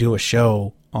 do a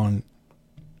show on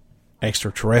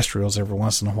extraterrestrials every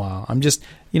once in a while. I'm just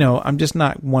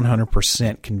not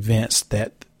 100% convinced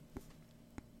that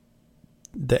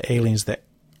the aliens that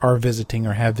are visiting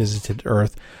or have visited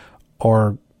Earth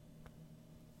are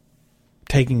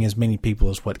taking as many people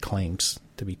as what claims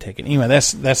to be taken. Anyway,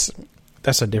 that's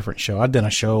a different show. I've done a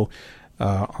show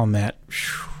on that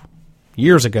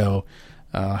years ago.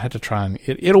 I had to try and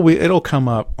it'll come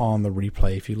up on the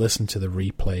replay if you listen to the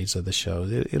replays of the show.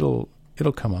 It'll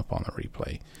come up on the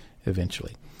replay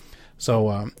eventually.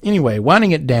 So anyway,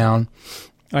 winding it down,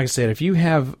 like I said, if you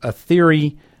have a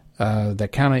theory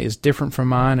that kind of is different from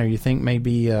mine, or you think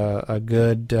maybe a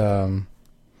good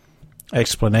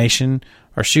explanation,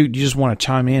 or shoot, you just want to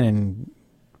chime in and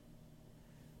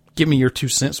give me your 2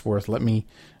 cents worth, let me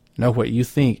know what you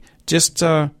think, just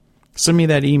send me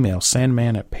that email,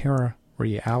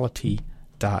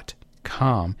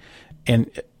 sandman@parareality.com. And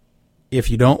if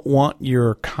you don't want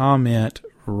your comment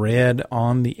read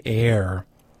on the air,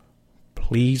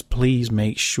 please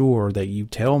make sure that you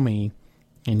tell me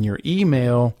in your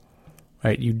email,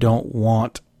 right, you don't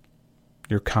want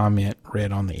your comment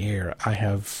read on the air. I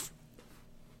have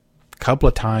a couple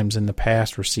of times in the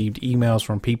past received emails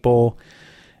from people,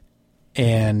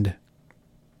 and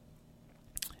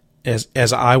as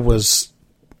I was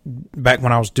back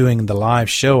when I was doing the live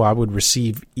show, I would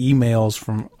receive emails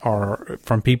from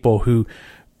people who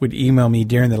would email me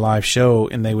during the live show,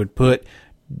 and they would put,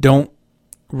 "Don't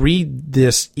read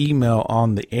this email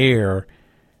on the air,"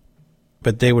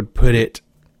 but they would put it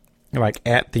like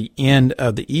at the end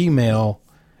of the email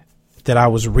that I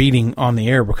was reading on the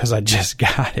air because I just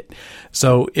got it.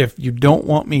 So if you don't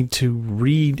want me to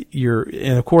read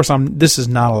and of course this is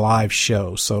not a live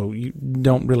show, so you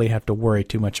don't really have to worry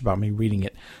too much about me reading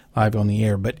it live on the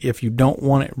air. But if you don't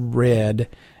want it read,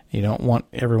 you don't want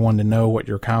everyone to know what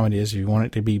your comment is, you want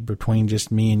it to be between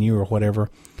just me and you or whatever,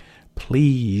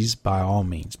 please, by all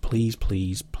means, please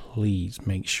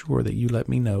make sure that you let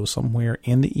me know somewhere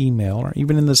in the email or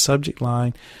even in the subject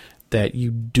line that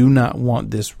you do not want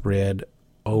this read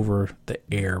over the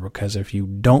air, because if you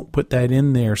don't put that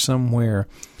in there somewhere,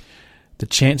 the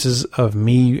chances of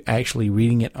me actually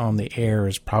reading it on the air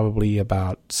is probably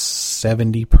about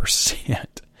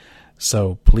 70%.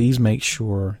 So please make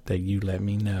sure that you let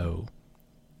me know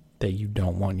that you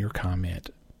don't want your comment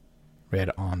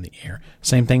read on the air.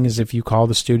 Same thing as if you call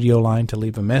the studio line to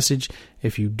leave a message.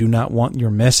 If you do not want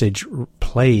your message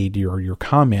played, your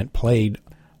comment played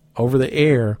over the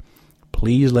air,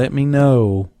 please let me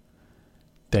know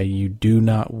that you do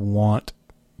not want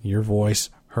your voice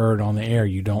heard on the air.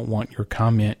 You don't want your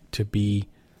comment to be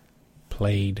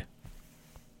played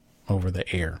over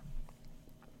the air.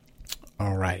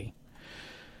 All righty.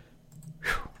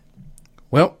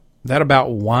 Well, that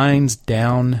about winds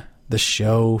down the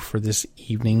show for this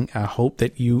evening. I hope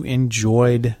that you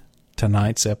enjoyed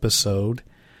tonight's episode.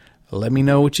 Let me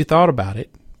know what you thought about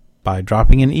it by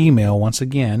dropping an email once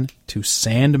again to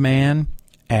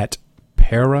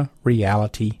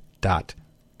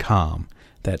sandman@parareality.com.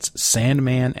 That's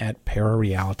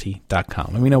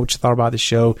sandman@parareality.com. Let me know what you thought about the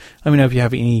show. Let me know if you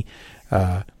have any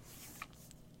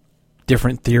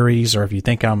different theories, or if you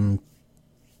think I'm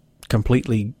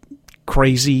completely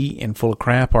crazy and full of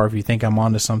crap, or if you think I'm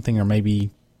onto something, or maybe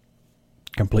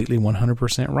completely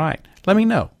 100% right. Let me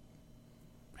know.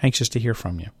 Anxious to hear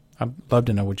from you. I'd love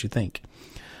to know what you think.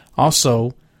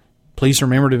 Also, please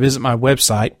remember to visit my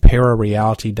website,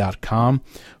 parareality.com.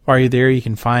 While you're there, you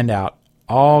can find out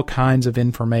all kinds of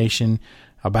information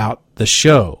about the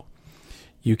show.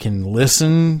 You can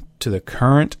listen to the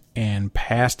current and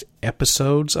past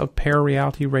episodes of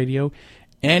Parareality Radio.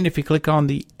 And if you click on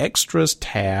the Extras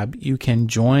tab, you can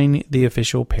join the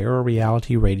official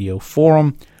Parareality Radio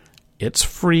forum. It's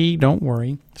free, don't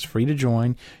worry. It's free to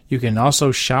join. You can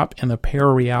also shop in the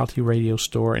Parareality Radio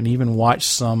store and even watch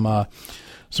some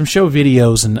show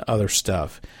videos and other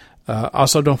stuff.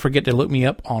 Also, don't forget to look me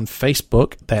up on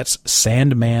Facebook. That's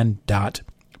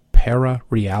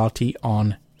sandman.parareality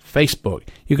on Facebook.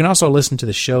 You can also listen to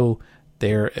the show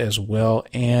there as well,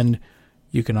 and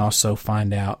you can also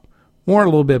find out a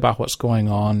little bit about what's going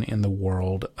on in the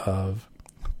world of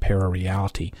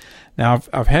Parareality. Now,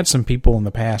 I've had some people in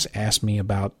the past ask me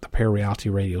about the Parareality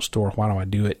Radio store. Why do I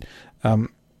do it?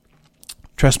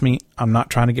 Trust me, I'm not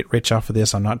trying to get rich off of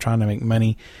this. I'm not trying to make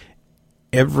money.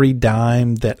 Every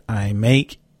dime that I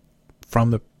make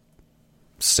from the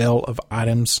sale of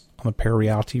items on the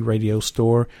Parareality Radio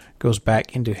store goes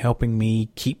back into helping me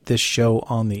keep this show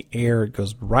on the air. It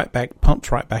goes right back,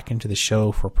 pumps right back into the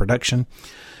show for production.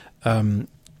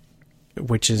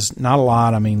 Which is not a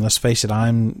lot. I mean, let's face it,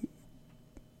 I'm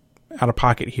out of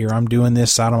pocket here. I'm doing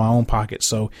this out of my own pocket.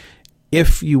 So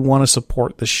if you want to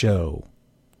support the show,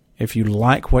 if you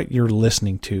like what you're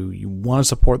listening to, you want to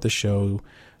support the show,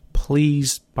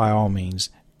 please, by all means,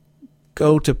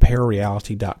 go to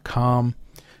parareality.com,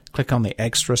 click on the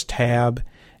Extras tab,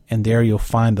 and there you'll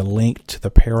find the link to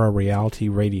the Para-Reality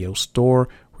Radio store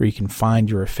where you can find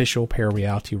your official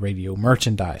Para-Reality Radio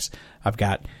merchandise. I've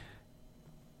got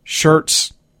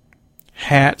shirts,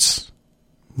 hats,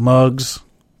 mugs,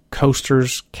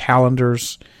 coasters,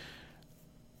 calendars,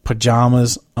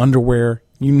 pajamas, underwear,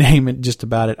 you name it, just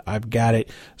about it, I've got it.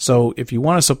 So if you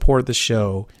want to support the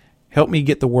show, help me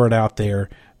get the word out there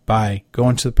by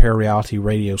going to the Para-Reality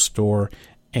Radio store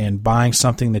and buying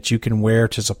something that you can wear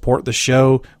to support the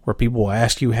show, where people will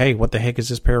ask you, hey, what the heck is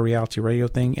this Para-Reality Radio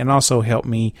thing? And also help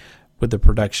me with the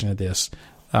production of this.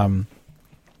 I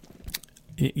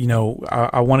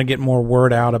want to get more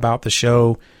word out about the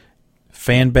show.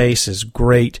 Fan base is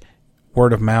great.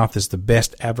 Word of mouth is the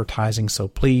best advertising. So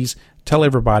please tell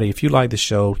everybody, if you like the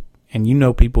show and you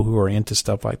know people who are into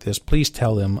stuff like this, please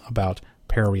tell them about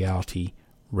Para-Reality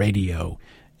Radio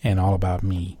and all about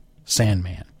me,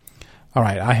 Sandman. All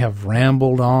right, I have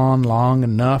rambled on long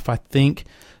enough, I think,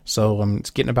 so it's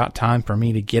getting about time for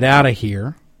me to get out of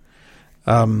here.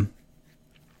 Once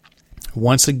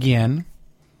again,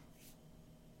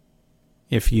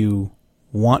 if you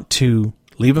want to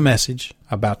leave a message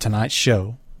about tonight's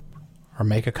show or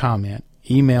make a comment,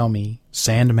 email me,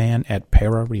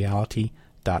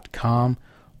 sandman@parareality.com,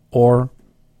 or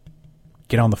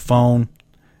get on the phone,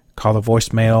 call the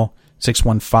voicemail,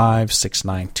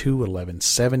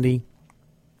 615-692-1170.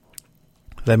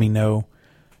 Let me know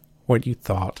what you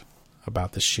thought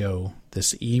about the show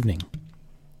this evening.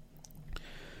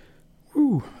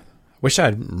 Ooh, wish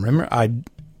I'd remember. I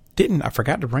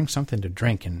forgot to bring something to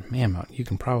drink, and man, you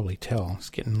can probably tell it's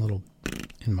getting a little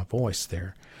in my voice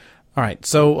there. All right,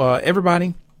 so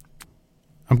everybody,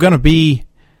 I'm going to be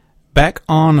back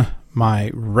on my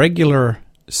regular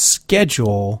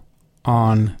schedule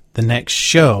on the next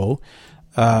show.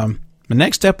 The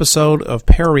next episode of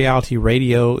Para-Reality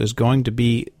Radio is going to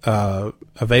be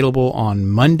available on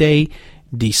Monday,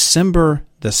 December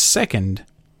the 2nd,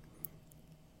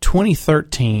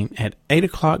 2013 at 8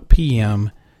 o'clock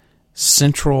p.m.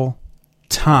 Central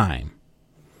Time.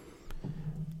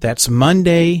 That's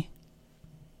Monday,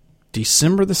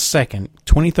 December the 2nd,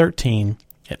 2013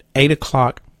 at 8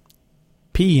 o'clock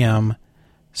p.m.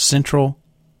 Central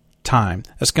Time.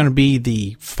 That's going to be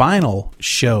the final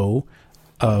show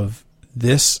of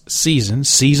this season,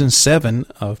 Season 7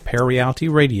 of Para-Reality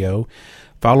Radio,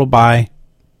 followed by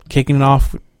kicking it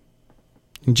off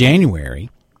in January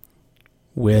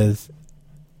with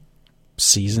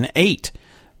Season 8.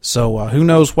 So who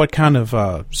knows what kind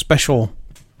of special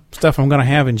stuff I'm going to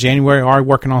have in January. I'm already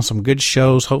working on some good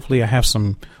shows. Hopefully I have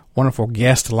some wonderful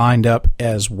guests lined up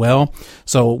as well.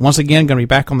 So once again, going to be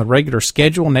back on the regular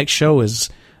schedule. Next show is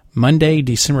Monday,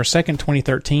 December 2nd,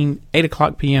 2013, 8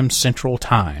 o'clock p.m. Central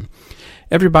Time.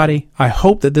 Everybody, I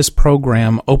hope that this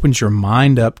program opens your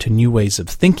mind up to new ways of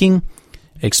thinking,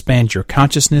 expands your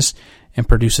consciousness, and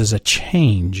produces a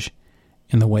change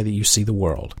in the way that you see the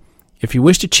world. If you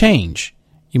wish to change,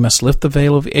 you must lift the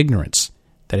veil of ignorance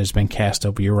that has been cast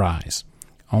over your eyes.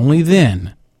 Only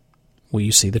then will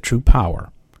you see the true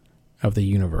power of the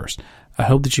universe. I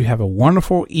hope that you have a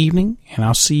wonderful evening, and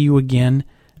I'll see you again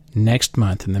next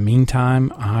month. In the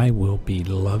meantime, I will be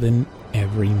loving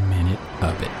every minute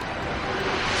of it.